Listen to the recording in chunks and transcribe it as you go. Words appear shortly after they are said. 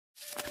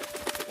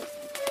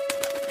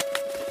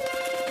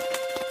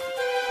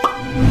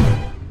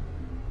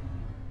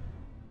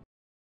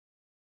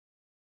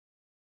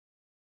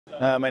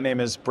My name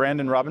is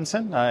Brandon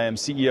Robinson. I am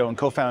CEO and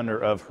co-founder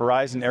of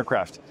Horizon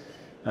Aircraft.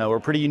 We're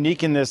pretty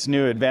unique in this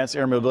new advanced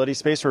air mobility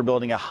space. We're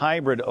building a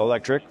hybrid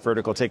electric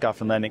vertical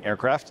takeoff and landing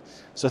aircraft.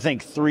 So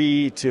think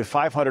 300 to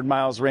 500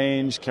 miles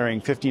range, carrying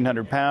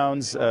 1,500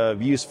 pounds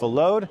of useful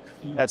load.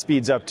 That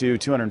speeds up to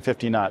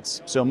 250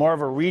 knots. So more of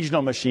a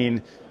regional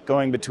machine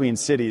going between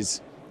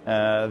cities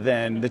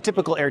than the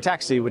typical air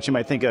taxi, which you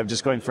might think of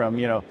just going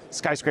from,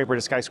 skyscraper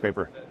to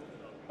skyscraper.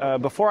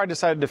 Before I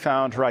decided to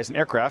found Horizon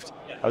Aircraft,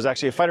 I was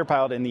actually a fighter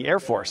pilot in the Air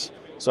Force.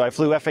 So I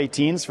flew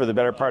F-18s for the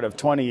better part of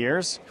 20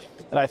 years.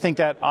 And I think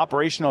that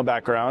operational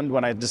background,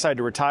 when I decided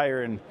to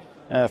retire and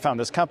found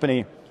this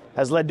company,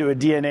 has led to a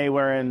DNA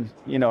wherein,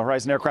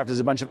 Horizon Aircraft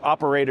is a bunch of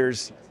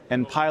operators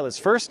and pilots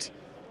first,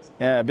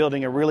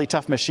 building a really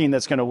tough machine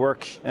that's going to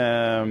work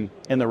in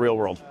the real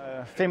world.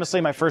 Famously,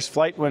 my first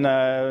flight when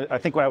I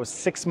was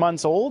 6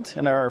 months old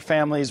in our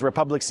family's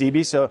Republic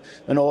CB, so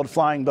an old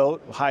flying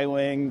boat, high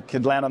wing,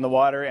 could land on the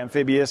water,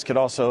 amphibious, could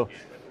also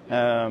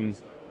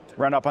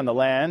run up on the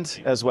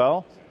land as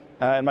well.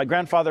 And my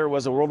grandfather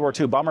was a World War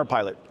II bomber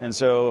pilot, and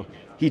so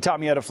he taught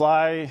me how to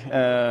fly.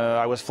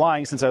 I was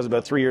flying since I was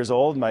about 3 years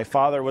old. My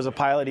father was a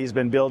pilot. He's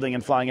been building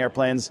and flying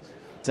airplanes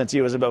since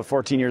he was about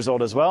 14 years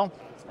old as well.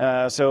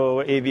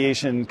 So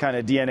aviation kind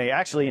of DNA.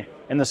 Actually,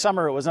 in the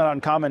summer, it was not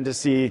uncommon to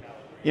see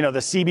the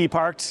CB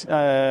parked,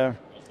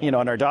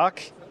 on our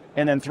dock,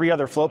 and then 3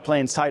 other float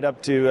planes tied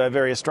up to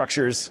various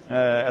structures,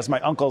 as my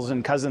uncles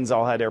and cousins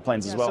all had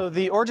airplanes as well. So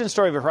the origin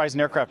story of Horizon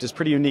Aircraft is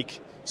pretty unique.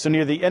 So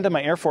near the end of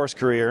my Air Force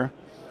career,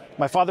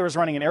 my father was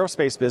running an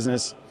aerospace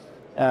business,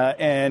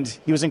 and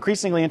he was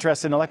increasingly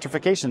interested in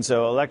electrification.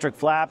 So electric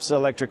flaps,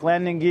 electric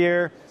landing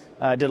gear,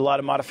 did a lot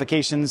of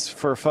modifications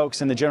for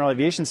folks in the general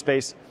aviation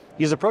space.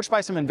 He was approached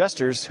by some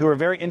investors who were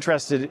very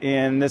interested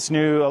in this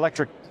new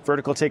electric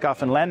vertical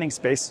takeoff and landing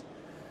space,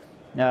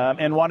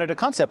 and wanted a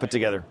concept put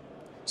together.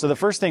 So the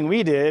first thing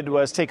we did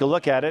was take a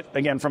look at it,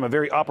 again, from a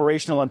very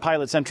operational and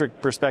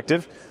pilot-centric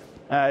perspective.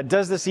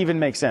 Does this even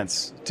make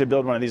sense to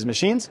build one of these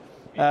machines?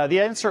 The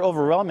answer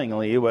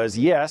overwhelmingly was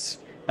yes,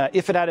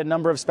 if it had a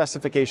number of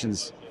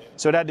specifications.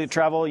 So it had to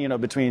travel,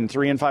 between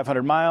 300 and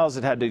 500 miles.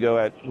 It had to go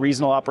at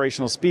reasonable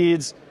operational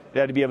speeds. It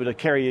had to be able to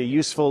carry a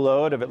useful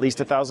load of at least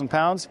 1,000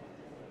 pounds.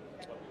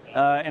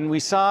 And we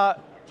saw,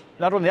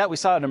 not only that, we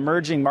saw an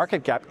emerging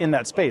market gap in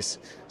that space.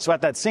 So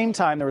at that same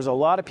time, there was a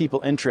lot of people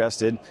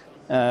interested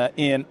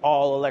in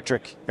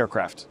all-electric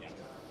aircraft.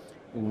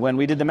 When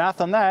we did the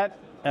math on that,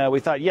 we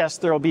thought, yes,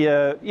 there will be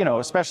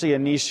especially a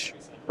niche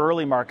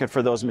early market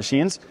for those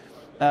machines,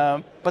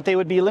 but they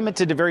would be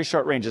limited to very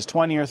short ranges,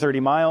 20 or 30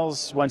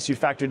 miles, once you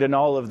factored in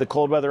all of the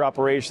cold weather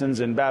operations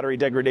and battery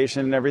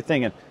degradation and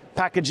everything, and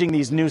packaging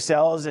these new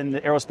cells in the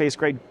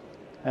aerospace-grade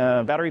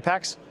battery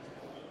packs.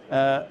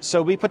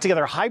 So we put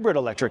together a hybrid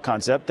electric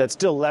concept that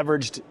still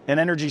leveraged an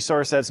energy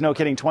source that's, no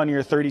kidding, 20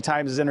 or 30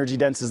 times as energy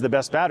dense as the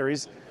best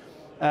batteries,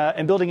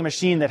 and building a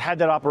machine that had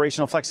that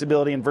operational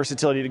flexibility and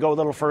versatility to go a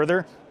little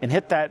further and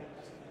hit that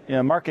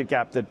market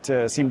gap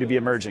that seemed to be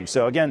emerging.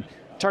 So again,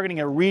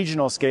 targeting a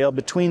regional scale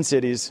between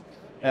cities,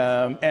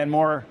 and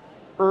more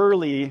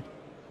early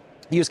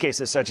use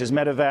cases such as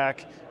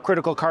medevac,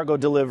 critical cargo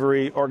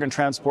delivery, organ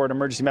transport,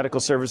 emergency medical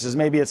services.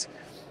 Maybe it's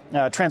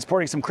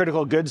transporting some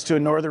critical goods to a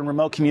northern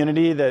remote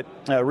community that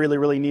really,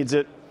 really needs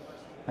it.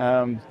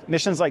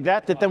 Missions like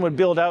that then would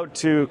build out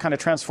to kind of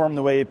transform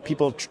the way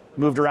people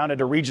moved around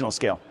at a regional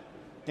scale.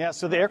 Yeah,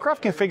 so the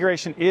aircraft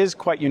configuration is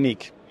quite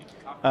unique.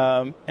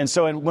 And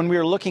so when we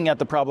were looking at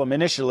the problem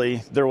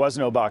initially, there was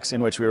no box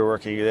in which we were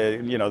working.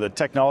 The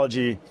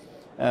technology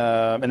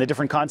and the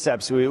different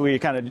concepts, we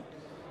kind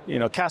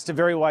of, cast a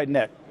very wide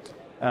net.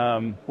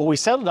 What we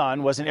settled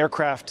on was an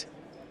aircraft,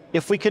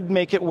 if we could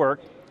make it work,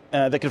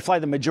 that could fly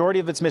the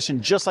majority of its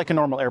mission just like a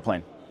normal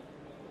airplane.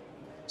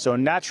 So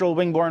natural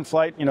wing-borne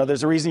flight,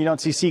 there's a reason you don't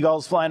see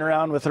seagulls flying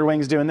around with their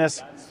wings doing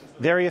this.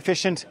 Very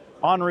efficient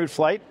en route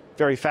flight,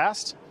 very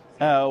fast,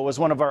 was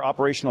one of our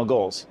operational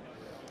goals.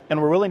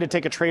 And we're willing to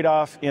take a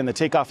trade-off in the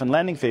takeoff and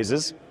landing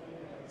phases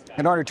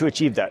in order to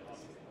achieve that.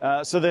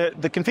 So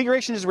the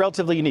configuration is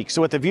relatively unique.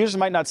 So what the viewers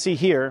might not see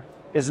here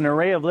is an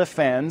array of lift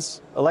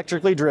fans,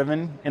 electrically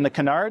driven, in the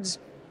canards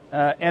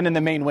and in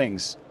the main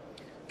wings.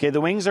 Okay,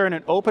 the wings are in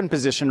an open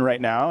position right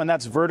now, and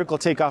that's vertical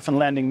takeoff and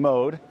landing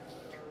mode.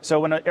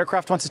 So when an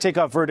aircraft wants to take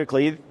off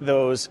vertically,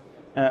 those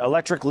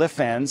electric lift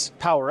fans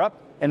power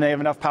up, and they have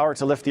enough power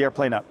to lift the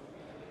airplane up.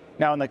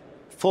 Now in the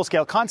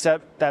full-scale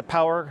concept, that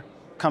power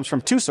comes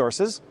from 2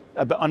 sources,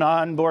 an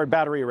onboard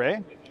battery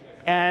array,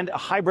 and a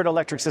hybrid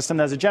electric system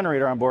that has a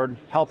generator on board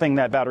helping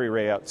that battery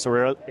array out. So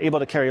we're able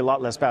to carry a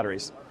lot less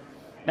batteries.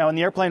 Now when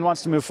the airplane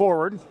wants to move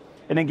forward,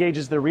 it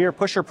engages the rear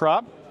pusher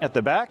prop at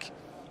the back,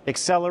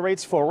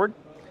 accelerates forward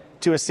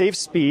to a safe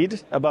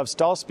speed above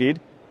stall speed.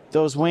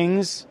 Those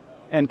wings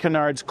and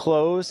canards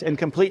close and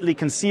completely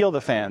conceal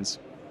the fans.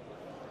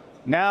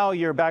 Now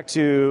you're back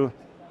to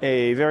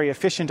a very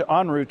efficient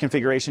en route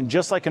configuration,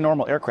 just like a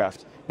normal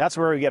aircraft. That's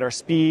where we get our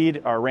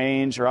speed, our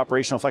range, our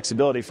operational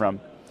flexibility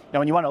from. Now,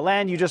 when you want to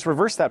land, you just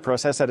reverse that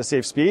process at a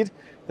safe speed.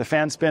 The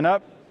fans spin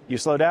up, you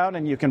slow down,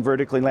 and you can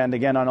vertically land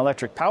again on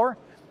electric power.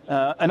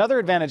 Another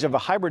advantage of a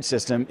hybrid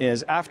system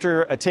is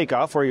after a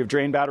takeoff where you've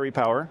drained battery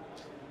power,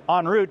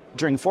 en route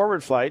during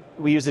forward flight,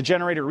 we use the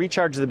generator to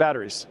recharge the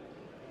batteries.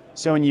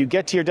 So when you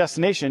get to your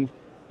destination,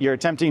 you're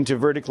attempting to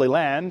vertically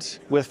land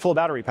with full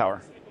battery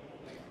power.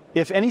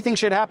 If anything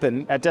should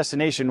happen at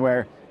destination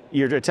where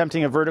you're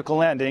attempting a vertical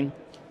landing,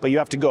 but you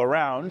have to go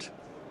around,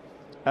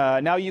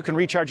 now you can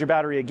recharge your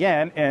battery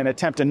again and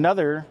attempt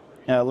another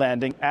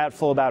landing at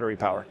full battery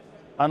power.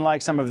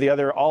 Unlike some of the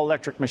other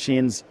all-electric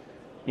machines,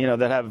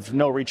 that have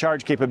no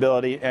recharge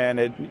capability, and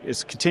it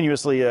is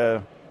continuously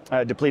a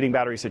depleting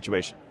battery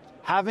situation.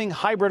 Having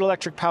hybrid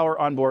electric power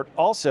on board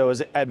also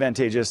is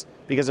advantageous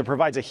because it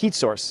provides a heat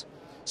source.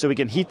 So we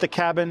can heat the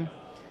cabin.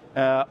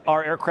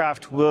 Our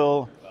aircraft we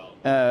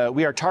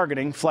are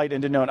targeting flight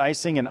into known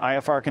icing and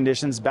IFR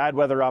conditions, bad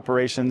weather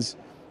operations,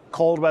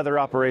 cold weather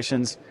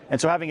operations. And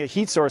so having a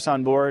heat source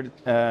on board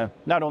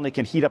not only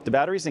can heat up the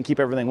batteries and keep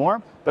everything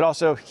warm, but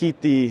also heat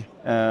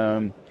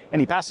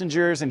any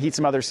passengers and heat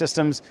some other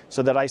systems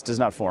so that ice does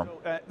not form.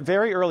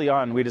 Very early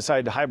on, we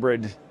decided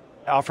hybrid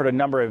offered a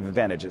number of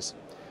advantages.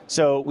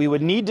 So we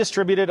would need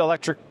distributed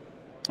electric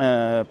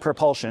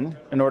propulsion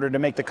in order to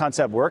make the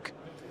concept work.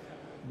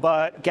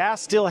 But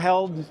gas still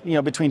held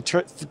between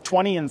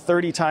 20 and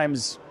 30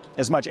 times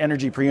as much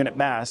energy per unit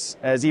mass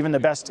as even the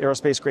best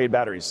aerospace grade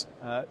batteries.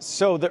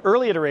 So the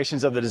early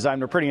iterations of the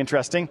design were pretty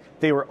interesting.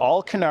 They were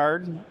all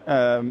canard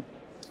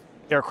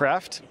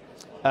aircraft.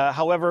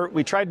 However,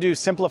 we tried to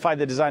simplify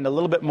the design a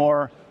little bit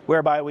more,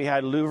 whereby we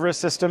had louvre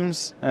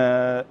systems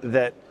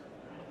that,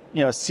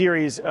 a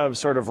series of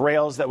sort of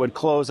rails that would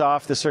close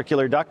off the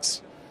circular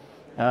ducts.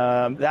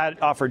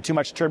 That offered too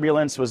much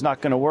turbulence, was not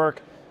going to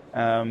work.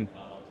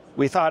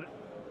 We thought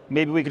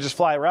maybe we could just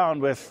fly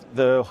around with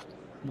the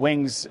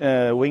wings,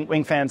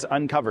 wing fans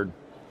uncovered.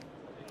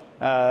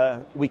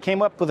 We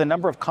came up with a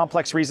number of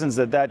complex reasons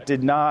that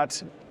did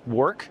not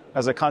work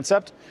as a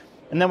concept.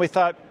 And then we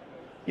thought,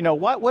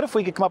 what if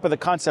we could come up with a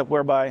concept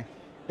whereby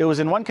it was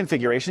in one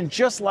configuration,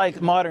 just like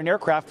modern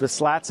aircraft with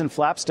slats and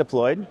flaps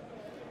deployed.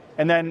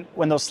 And then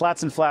when those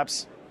slats and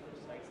flaps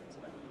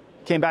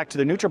came back to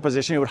the neutral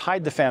position, it would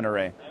hide the fan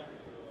array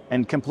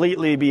and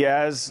completely be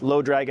as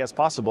low drag as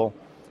possible.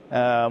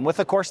 With,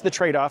 of course, the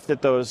trade-off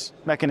that those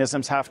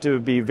mechanisms have to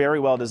be very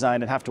well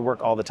designed and have to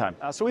work all the time.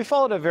 So we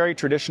followed a very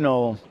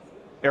traditional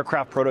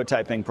aircraft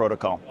prototyping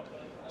protocol.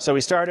 So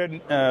we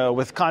started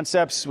with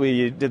concepts,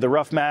 we did the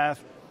rough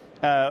math.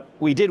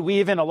 We did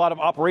weave in a lot of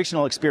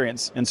operational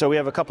experience. And so we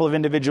have a couple of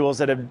individuals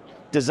that have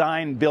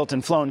designed, built,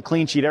 and flown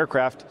clean sheet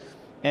aircraft.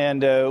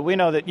 And we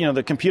know that,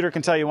 the computer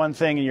can tell you one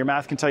thing and your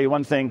math can tell you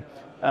one thing.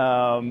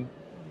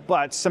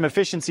 But some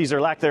efficiencies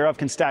or lack thereof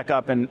can stack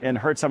up and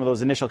hurt some of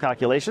those initial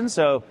calculations.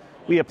 So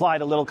we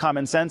applied a little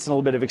common sense and a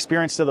little bit of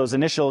experience to those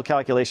initial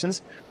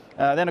calculations.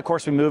 Then, of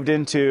course, we moved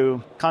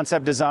into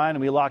concept design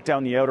and we locked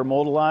down the outer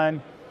modal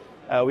line.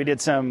 We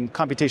did some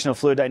computational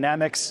fluid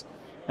dynamics.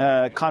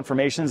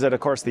 Confirmations that, of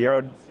course, the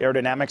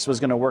aerodynamics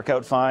was going to work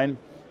out fine,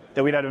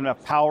 that we'd have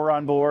enough power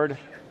on board.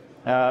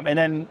 And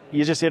then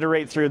you just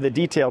iterate through the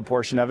detailed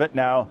portion of it.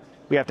 Now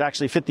we have to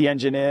actually fit the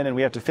engine in, and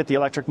we have to fit the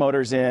electric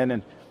motors in,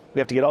 and we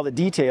have to get all the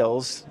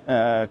details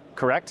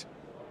correct.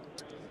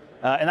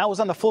 And that was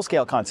on the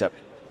full-scale concept.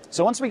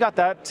 So once we got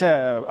that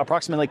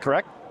approximately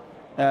correct,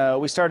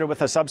 we started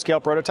with a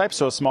subscale prototype,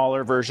 so a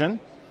smaller version.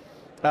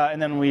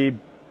 And then we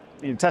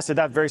tested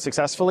that very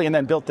successfully and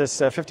then built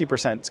this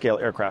 50% scale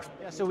aircraft.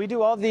 Yeah, so we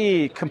do all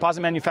the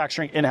composite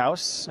manufacturing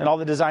in-house and all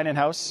the design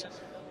in-house.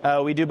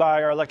 We do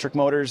buy our electric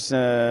motors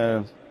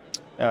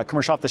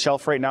commercial off the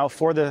shelf right now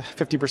for the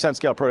 50%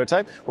 scale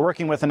prototype. We're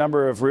working with a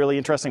number of really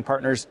interesting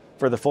partners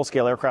for the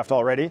full-scale aircraft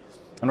already.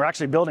 And we're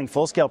actually building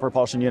full-scale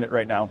propulsion unit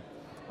right now,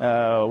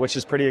 which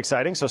is pretty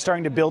exciting. So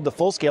starting to build the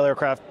full-scale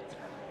aircraft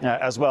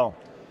as well.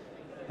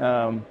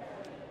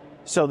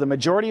 So the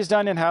majority is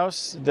done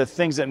in-house. The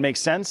things that make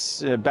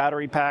sense,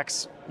 battery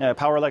packs,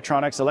 power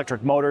electronics,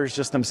 electric motors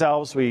just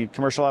themselves, we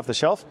commercial off the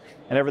shelf.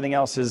 And everything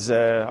else is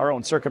our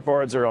own circuit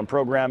boards, our own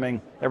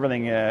programming.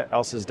 Everything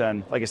else is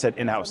done, like I said,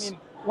 in-house.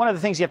 One of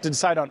the things you have to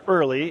decide on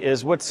early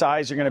is what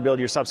size you're going to build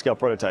your subscale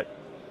prototype.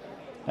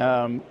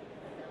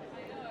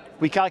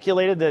 We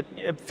calculated that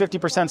a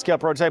 50% scale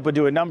prototype would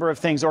do a number of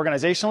things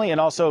organizationally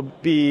and also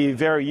be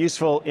very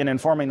useful in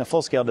informing the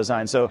full-scale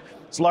design. So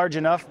it's large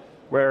enough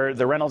where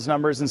the Reynolds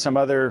numbers and some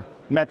other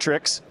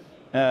metrics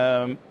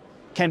can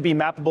be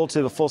mappable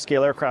to the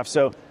full-scale aircraft.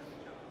 So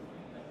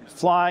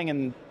flying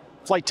and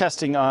flight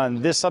testing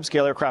on this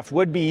subscale aircraft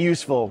would be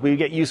useful. We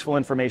get useful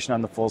information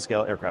on the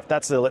full-scale aircraft.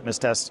 That's the litmus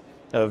test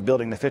of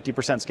building the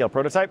 50% scale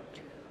prototype.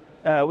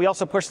 We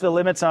also pushed the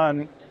limits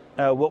on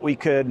what we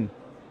could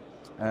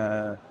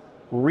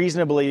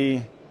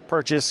reasonably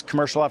purchase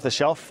commercial off the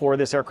shelf for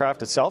this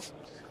aircraft itself.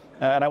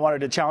 And I wanted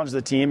to challenge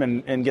the team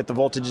and get the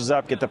voltages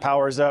up, get the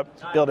powers up,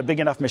 build a big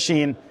enough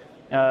machine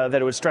that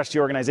it would stretch the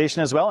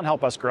organization as well and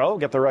help us grow,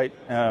 get the right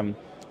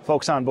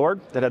folks on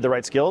board that had the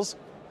right skills.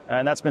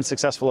 And that's been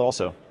successful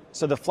also.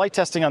 So the flight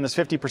testing on this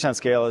 50%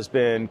 scale has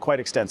been quite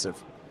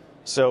extensive.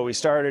 So we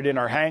started in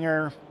our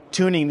hangar,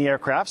 tuning the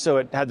aircraft so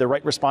it had the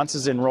right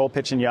responses in roll,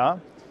 pitch, and yaw.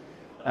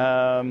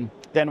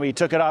 Then we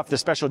took it off the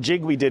special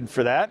jig we did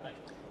for that,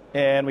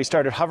 and we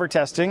started hover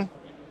testing,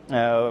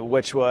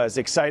 which was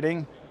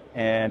exciting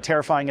and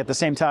terrifying at the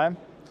same time.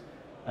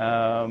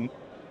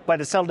 But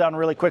it settled down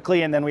really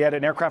quickly, and then we had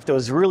an aircraft that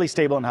was really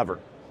stable in hover.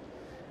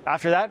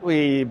 After that,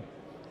 we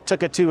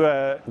took it to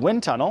a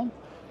wind tunnel.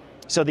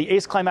 So the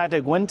ACE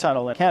Climatic Wind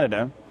Tunnel in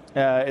Canada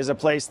is a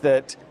place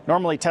that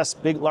normally tests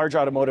large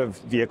automotive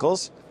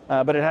vehicles,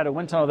 but it had a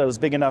wind tunnel that was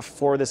big enough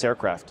for this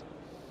aircraft.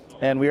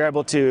 And we were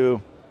able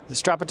to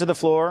strap it to the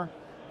floor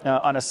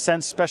on a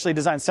specially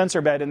designed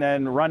sensor bed and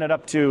then run it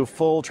up to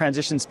full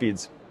transition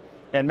speeds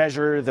and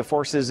measure the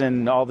forces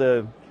in all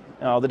the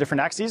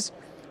different axes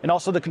and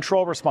also the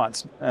control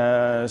response.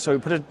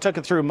 So we took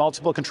it through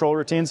multiple control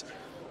routines.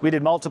 We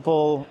did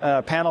multiple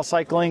panel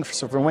cycling,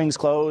 so from wings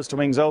closed to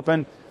wings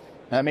open,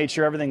 made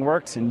sure everything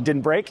worked and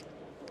didn't break.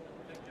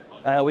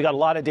 We got a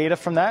lot of data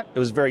from that. It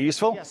was very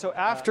useful. Yeah, so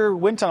after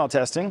wind tunnel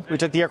testing, we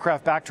took the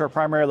aircraft back to our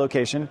primary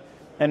location,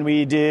 and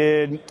we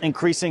did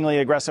increasingly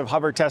aggressive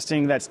hover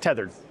testing that's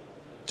tethered.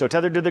 So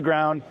tethered to the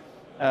ground.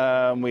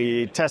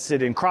 We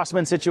tested in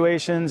crosswind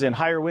situations, in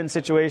higher wind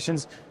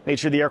situations, made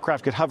sure the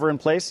aircraft could hover in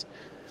place.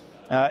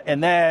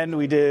 And then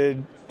we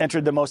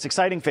entered the most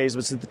exciting phase,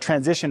 which is the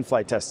transition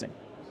flight testing.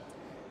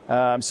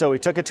 So we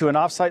took it to an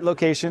off-site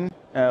location.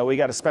 We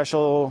got a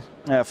special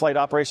flight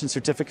operations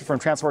certificate from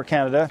Transport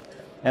Canada,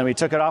 and we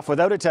took it off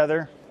without a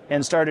tether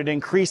and started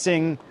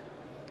increasing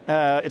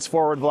its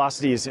forward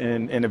velocities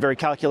in a very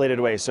calculated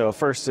way. So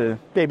first,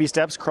 baby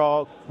steps,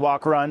 crawl,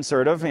 walk, run,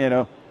 sort of,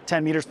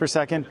 10 meters per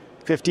second,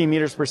 15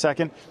 meters per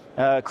second,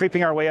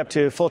 creeping our way up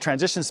to full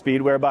transition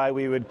speed, whereby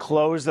we would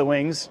close the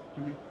wings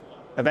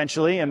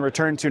eventually and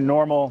return to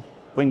normal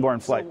wing-borne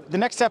flight. So the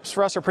next steps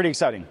for us are pretty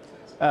exciting.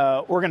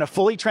 We're going to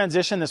fully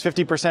transition this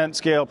 50%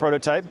 scale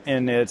prototype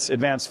in its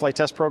advanced flight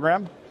test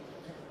program.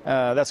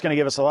 That's going to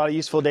give us a lot of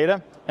useful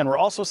data. And we're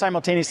also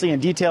simultaneously in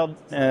detailed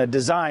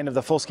design of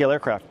the full-scale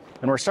aircraft.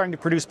 And we're starting to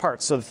produce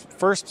parts. So the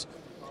first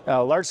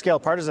large-scale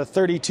part is a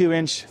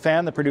 32-inch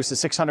fan that produces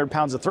 600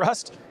 pounds of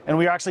thrust. And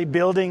we are actually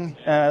building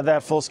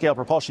that full-scale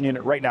propulsion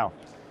unit right now.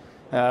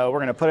 We're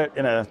going to put it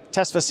in a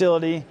test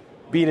facility,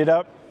 beat it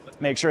up,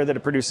 make sure that it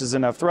produces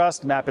enough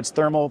thrust, map its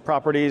thermal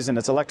properties and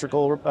its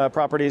electrical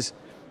properties.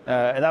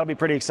 And that'll be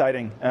pretty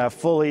exciting,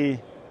 fully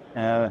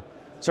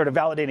sort of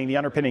validating the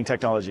underpinning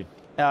technology.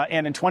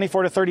 And in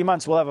 24 to 30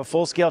 months, we'll have a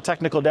full-scale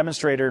technical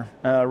demonstrator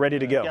ready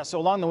to go. Yeah, so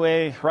along the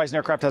way, Horizon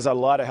Aircraft has a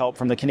lot of help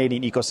from the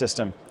Canadian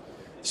ecosystem.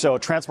 So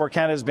Transport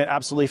Canada has been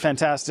absolutely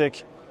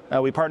fantastic.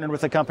 We partnered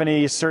with a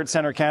company, Cert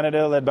Center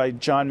Canada, led by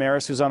John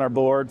Maris, who's on our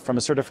board from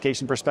a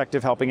certification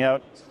perspective, helping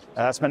out.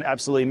 That's been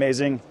absolutely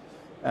amazing.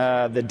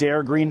 The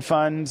DARE Green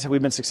Fund,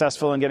 we've been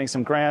successful in getting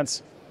some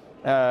grants.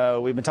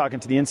 We've been talking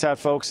to the INSAT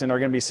folks and are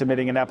going to be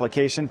submitting an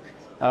application.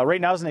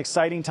 Right now is an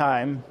exciting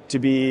time to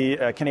be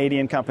a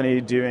Canadian company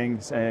doing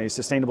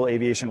sustainable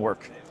aviation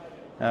work.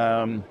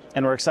 And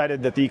we're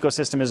excited that the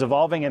ecosystem is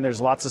evolving and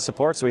there's lots of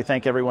support, so we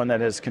thank everyone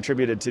that has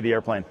contributed to the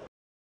airplane.